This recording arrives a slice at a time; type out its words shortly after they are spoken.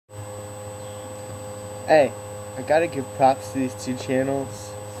Hey, I gotta give props to these two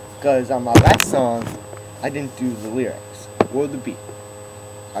channels, because on my last song, I didn't do the lyrics, or the beat.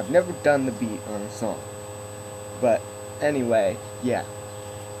 I've never done the beat on a song. But, anyway, yeah.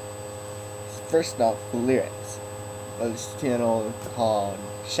 First off, the lyrics of this channel called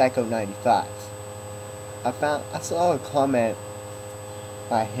Shyko95. I saw a comment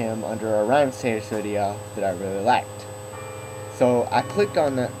by him under a Rhyme Sayers video that I really liked. So I clicked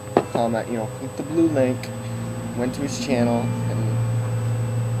on that comment, clicked the blue link, went to his channel, and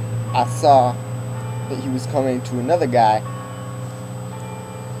I saw that he was coming to another guy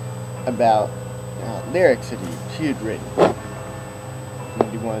about lyrics that he had written.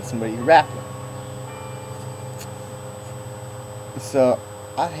 And he wanted somebody to rap with. So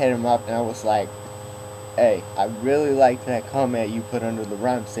I hit him up and I was like, hey, I really liked that comment you put under the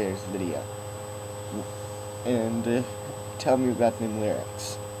Rhyme Sayers video. And tell me about them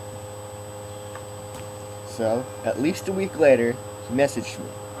lyrics. So, at least a week later, he messaged me.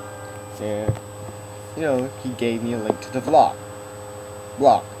 And, he gave me a link to the blog.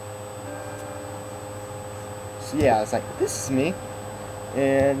 So yeah, I was like, this is me.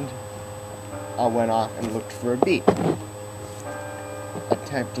 And I went off and looked for a beat. I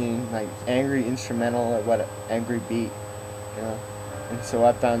typed in like angry instrumental or what, angry beat, and so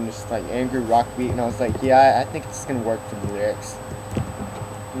I found this like angry rock beat, and I was like, yeah, I think it's gonna work for the lyrics.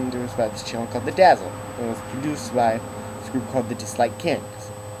 And it was by this channel called The Dazzle. It was produced by this group called the dislikekingz.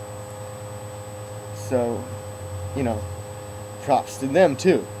 So, props to them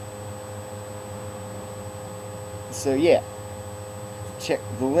too. So yeah, check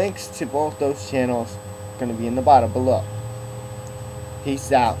the links to both those channels. Gonna be in the bottom below.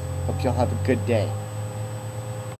 Peace out. Hope y'all have a good day.